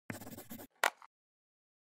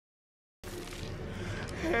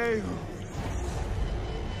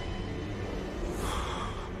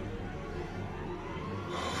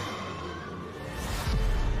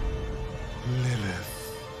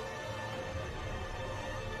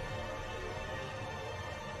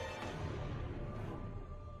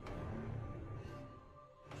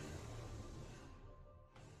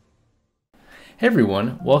Hey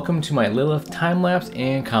everyone, welcome to my Lilith time-lapse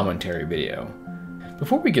and commentary video.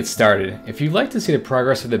 Before we get started, if you'd like to see the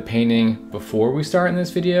progress of the painting before we start in this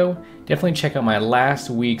video, definitely check out my last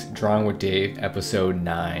week's Drawing with Dave episode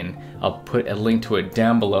 9. I'll put a link to it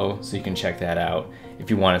down below so you can check that out if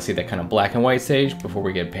you want to see that kind of black and white stage before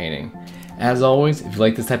we get painting. As always, if you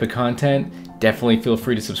like this type of content, definitely feel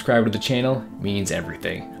free to subscribe to the channel. It means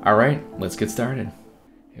everything. Alright, let's get started.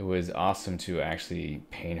 It was awesome to actually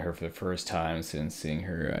paint her for the first time since seeing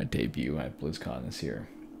her debut at BlizzCon this year.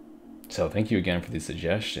 So thank you again for the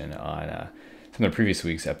suggestion on some of the previous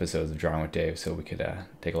week's episodes of Drawing with Dave so we could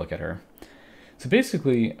take a look at her. So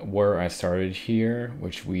basically where I started here,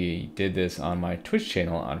 which we did this on my Twitch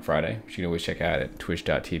channel on Friday, which you can always check out at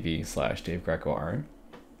twitch.tv/DaveGrecoArt.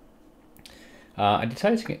 I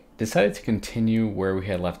decided to continue where we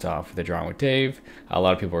had left off with the Drawing with Dave. A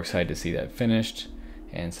lot of people were excited to see that finished.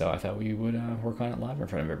 And so I thought we would work on it live in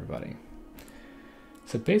front of everybody.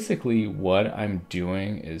 So basically what I'm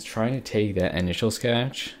doing is trying to take that initial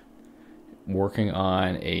sketch, working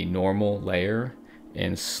on a normal layer,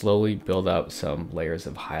 and slowly build up some layers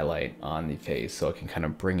of highlight on the face so I can kind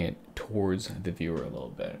of bring it towards the viewer a little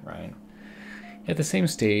bit, right? At the same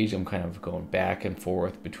stage, I'm kind of going back and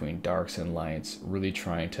forth between darks and lights, really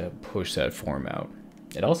trying to push that form out.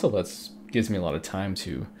 It also gives me a lot of time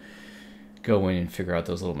to go in and figure out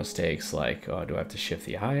those little mistakes like, do I have to shift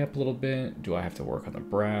the eye up a little bit? Do I have to work on the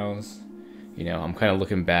brows? You know, I'm kind of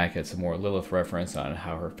looking back at some more Lilith reference on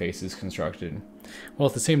how her face is constructed. Well,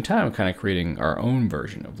 at the same time, I'm kind of creating our own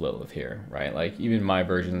version of Lilith here, right? Like even my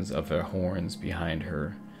versions of the horns behind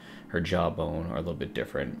her jawbone are a little bit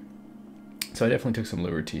different. So I definitely took some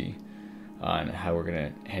liberty on how we're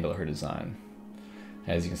going to handle her design.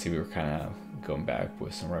 As you can see, we were kind of going back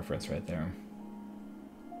with some reference right there.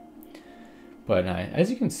 But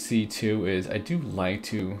as you can see too, is I do like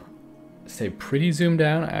to stay pretty zoomed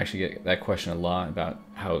out. I actually get that question a lot about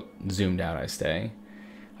how zoomed out I stay.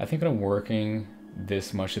 I think when I'm working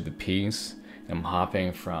this much of the piece, I'm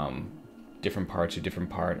hopping from different part to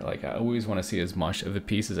different part. Like I always want to see as much of the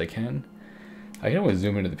piece as I can. I can always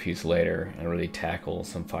zoom into the piece later and really tackle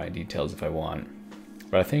some fine details if I want.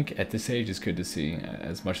 But I think at this stage it's good to see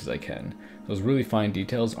as much as I can. Those really fine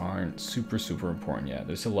details aren't super important yet.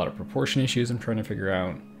 There's still a lot of proportion issues I'm trying to figure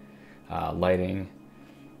out. Lighting.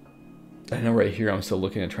 I know right here I'm still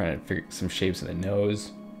looking at trying to figure some shapes in the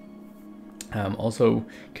nose. Also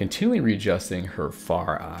continually readjusting her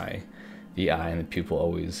far eye. The eye and the pupil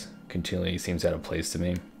always continually seems out of place to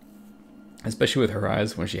me. Especially with her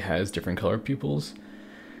eyes when she has different color pupils.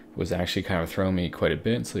 Was actually kind of throwing me quite a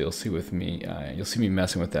bit, so you'll see me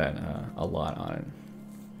messing with that a lot on it.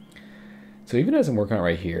 So even as I'm working on it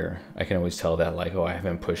right here, I can always tell that like, oh, I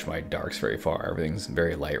haven't pushed my darks very far. Everything's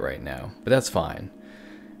very light right now, but that's fine.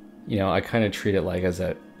 You know, I kind of treat it like as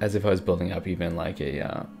if I was building up even like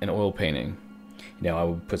an oil painting. You know, I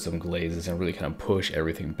would put some glazes and really kind of push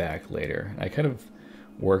everything back later. I kind of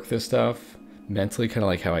work this stuff mentally, kind of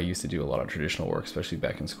like how I used to do a lot of traditional work, especially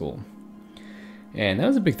back in school. And that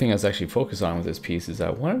was a big thing I was actually focused on with this piece is I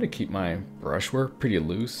wanted to keep my brushwork pretty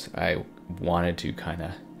loose. I wanted to kind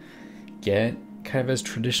of get kind of as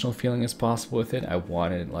traditional feeling as possible with it. I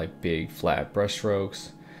wanted like big flat brush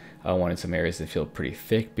strokes. I wanted some areas that feel pretty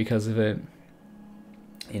thick because of it.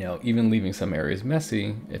 You know, even leaving some areas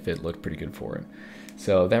messy if it looked pretty good for it.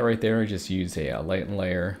 So that right there, I just used a lighten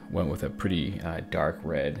layer, went with a pretty dark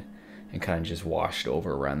red and kind of just washed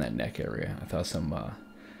over around that neck area. I thought some of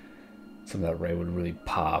that red would really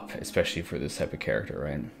pop, especially for this type of character,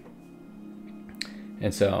 right?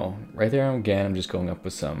 And so right there again, I'm just going up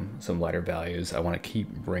with some lighter values. I want to keep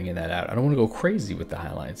bringing that out. I don't want to go crazy with the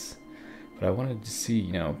highlights, but I wanted to see,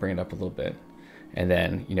 you know, bring it up a little bit. And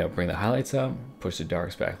then, you know, bring the highlights up, push the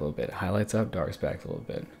darks back a little bit. Highlights up, darks back a little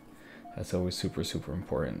bit. That's always super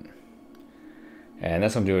important. And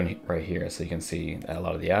that's what I'm doing right here. So you can see that a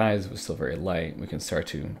lot of the eyes was still very light. We can start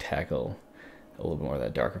to tackle a little bit more of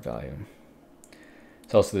that darker value.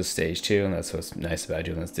 It's also this stage too, and that's what's nice about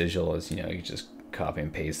doing this digital is, you know, you just copy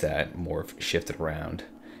and paste that, shift it around,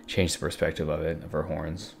 change the perspective of it, of her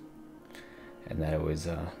horns, and that always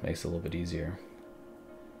makes it a little bit easier.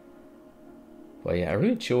 But yeah, I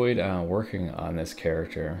really enjoyed working on this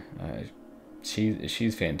character.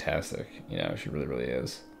 She's fantastic, you know, she really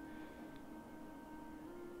is.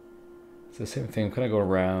 It's the same thing, kind of go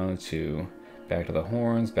around to back to the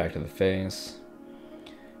horns, back to the face.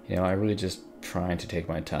 You know, I really just trying to take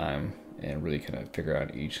my time and really kind of figure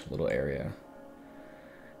out each little area.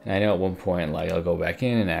 And I know at one point, like, I'll go back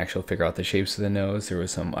in and actually figure out the shapes of the nose. There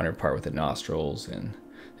was some under part with the nostrils and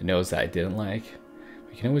the nose that I didn't like.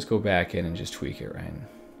 You can always go back in and just tweak it, right?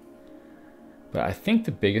 But I think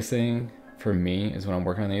the biggest thing for me is when I'm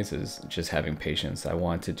working on these is just having patience. I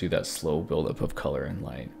want to do that slow buildup of color and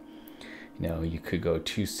light. You know, you could go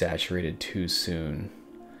too saturated too soon.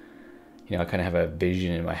 You know, I kind of have a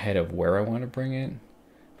vision in my head of where I want to bring it.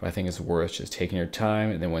 But I think it's worth just taking your time,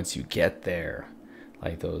 and then once you get there,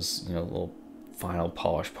 like those, you know, little final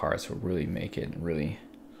polish parts will really make it really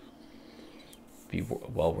be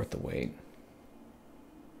well worth the wait.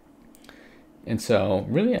 And so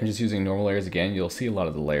really I'm just using normal layers again. You'll see a lot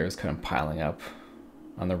of the layers kind of piling up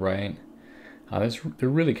on the right. They're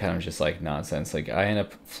really kind of just like nonsense. Like I end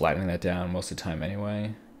up flattening that down most of the time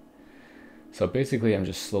anyway. So basically I'm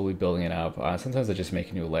just slowly building it up. Sometimes I just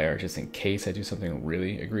make a new layer just in case I do something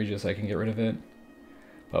really egregious, I can get rid of it.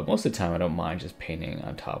 But most of the time I don't mind just painting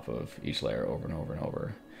on top of each layer over and over and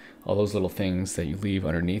over. All those little things that you leave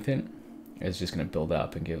underneath it is just going to build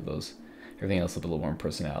up and give those everything else a little more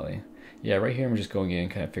personality. Yeah, right here I'm just going in,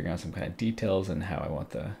 kind of figuring out some kind of details and how I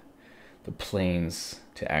want the planes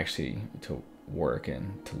to actually to work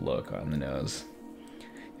and to look on the nose.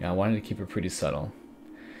 You know, I wanted to keep it pretty subtle.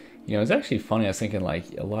 You know, it's actually funny. I was thinking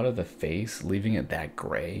like a lot of the face, leaving it that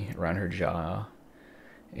gray around her jaw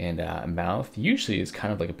and mouth, usually is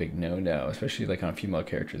kind of like a big no-no, especially like on female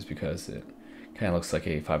characters because it kind of looks like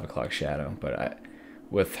a 5 o'clock shadow. But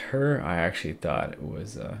with her, I actually thought it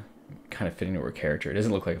was kind of fitting to her character. It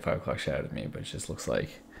doesn't look like a 5 o'clock shadow to me, but it just looks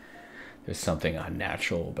like there's something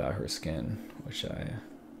unnatural about her skin, which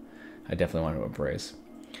I definitely want to embrace.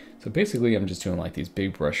 So basically I'm just doing like these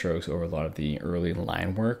big brush strokes over a lot of the early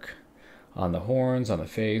line work on the horns, on the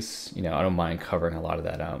face. You know, I don't mind covering a lot of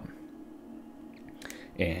that up.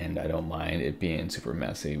 And I don't mind it being super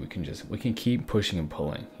messy. We can keep pushing and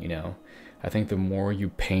pulling, you know. I think the more you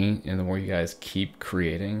paint and the more you guys keep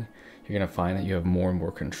creating, you're gonna find that you have more and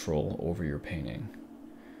more control over your painting.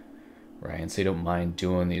 Right? And so you don't mind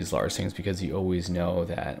doing these large things because you always know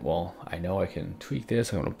that, well, I know I can tweak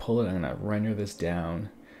this, I'm gonna pull it, I'm gonna render this down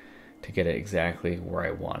to get it exactly where I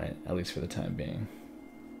want it, at least for the time being.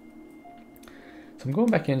 So I'm going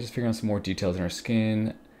back in, just figuring out some more details in her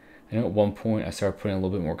skin. I know at one point I started putting a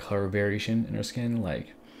little bit more color variation in her skin.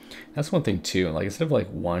 Like, that's one thing too. Like, instead of like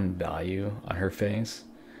one value on her face,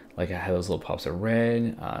 like I had those little pops of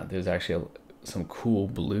red. There's actually some cool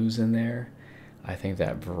blues in there. I think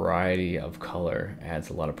that variety of color adds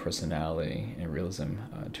a lot of personality and realism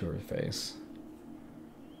to her face.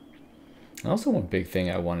 And also one big thing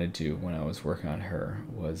I wanted to do when I was working on her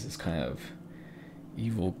was this kind of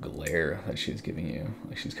evil glare that she's giving you.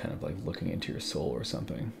 Like she's kind of like looking into your soul or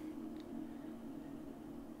something.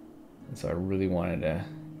 And so I really wanted to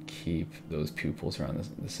keep those pupils around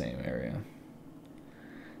the same area.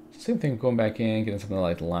 Same thing, going back in, getting some of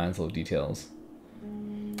like the lines, little details.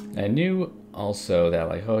 And I knew also that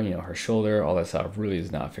like, oh, you know, her shoulder, all that stuff really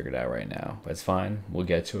is not figured out right now. But it's fine, we'll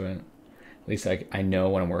get to it. At least I know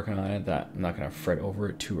when I'm working on it that I'm not going to fret over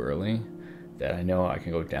it too early, that I know I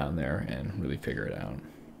can go down there and really figure it out.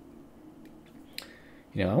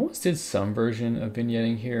 You know, I almost did some version of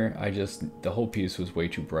vignetting here. The whole piece was way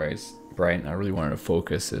too bright, and I really wanted to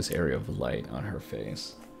focus this area of light on her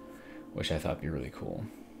face, which I thought would be really cool.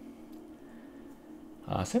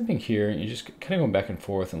 Same thing here, you're just kind of going back and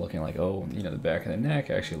forth and looking like, oh, you know, the back of the neck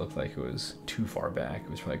actually looked like it was too far back. It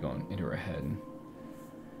was probably going into her head.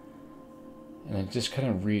 And then just kind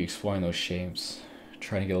of re-exploring those shapes,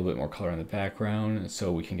 trying to get a little bit more color in the background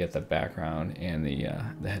so we can get the background and the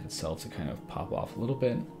head itself to kind of pop off a little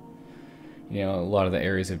bit. You know, a lot of the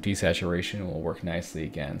areas of desaturation will work nicely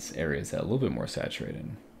against areas that are a little bit more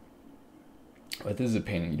saturated. But this is a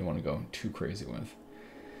painting you don't want to go too crazy with.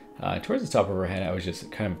 Towards the top of her head, I was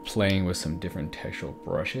just kind of playing with some different textural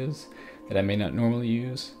brushes that I may not normally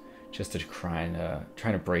use, just to try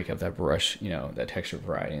to break up that brush, you know, that texture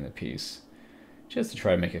variety in the piece. Just to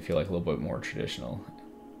try to make it feel like a little bit more traditional,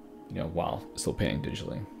 you know, while still painting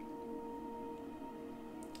digitally.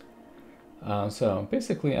 So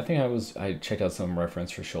basically, I think I checked out some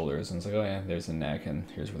reference for shoulders and it's like, oh yeah, there's the neck and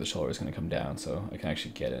here's where the shoulder is going to come down, so I can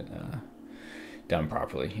actually get it done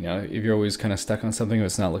properly. You know, if you're always kind of stuck on something, if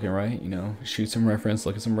it's not looking right, you know, shoot some reference,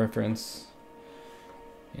 look at some reference.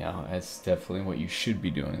 You know, that's definitely what you should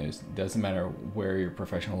be doing. It doesn't matter where your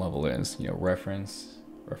professional level is. You know, reference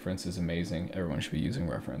is amazing. Everyone should be using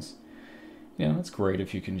reference. You know, it's great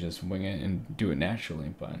if you can just wing it and do it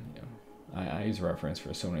naturally, but you know, I use reference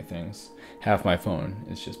for so many things. Half my phone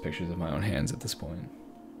is just pictures of my own hands at this point.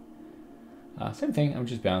 Same thing, I'm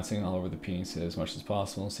just bouncing all over the piece as much as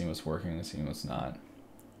possible, seeing what's working and seeing what's not.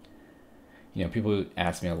 You know, people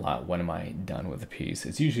ask me a lot, when am I done with the piece?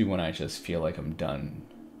 It's usually when I just feel like I'm done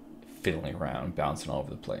fiddling around, bouncing all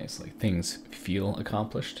over the place. Like things feel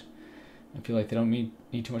accomplished. I feel like they don't need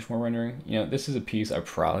too much more rendering. You know, this is a piece I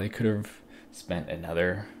probably could have spent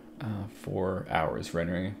another 4 hours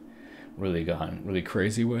rendering, really gone really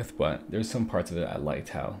crazy with, but there's some parts of it I liked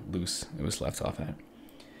how loose it was left off at.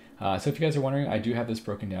 So if you guys are wondering, I do have this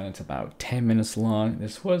broken down. It's about 10 minutes long.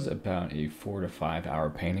 This was about a 4 to 5 hour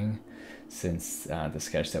painting since the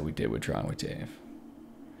sketch that we did with Drawing with Dave.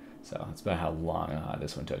 So that's about how long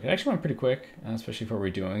this one took. It actually went pretty quick, especially for what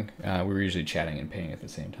we're doing. We were usually chatting and painting at the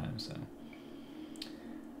same time. So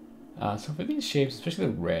for these shapes, especially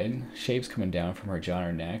the red shapes coming down from her jaw and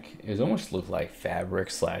her neck, it almost looked like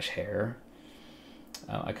fabric / hair.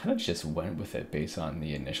 I kind of just went with it based on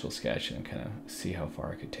the initial sketch and kind of see how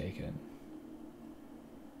far I could take it.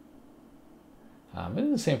 But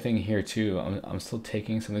it's the same thing here too. I'm still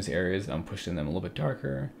taking some of these areas and I'm pushing them a little bit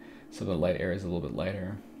darker. Some of the light areas a little bit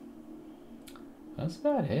lighter. That's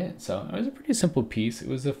about it. So it was a pretty simple piece. It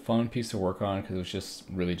was a fun piece to work on because it was just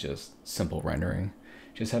really just simple rendering.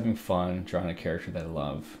 Just having fun, drawing a character that I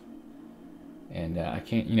love. And I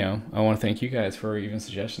can't, I want to thank you guys for even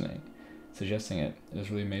suggesting it. It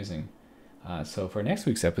was really amazing. So for next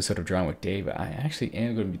week's episode of Drawing with Dave, I actually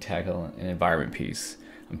am going to be tackling an environment piece.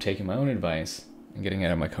 I'm taking my own advice and getting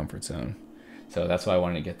out of my comfort zone. So that's why I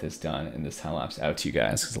wanted to get this done and this time lapse out to you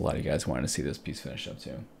guys, because a lot of you guys wanted to see this piece finished up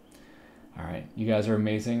too. All right, you guys are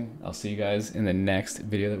amazing. I'll see you guys in the next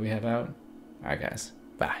video that we have out. All right, guys,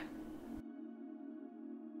 bye.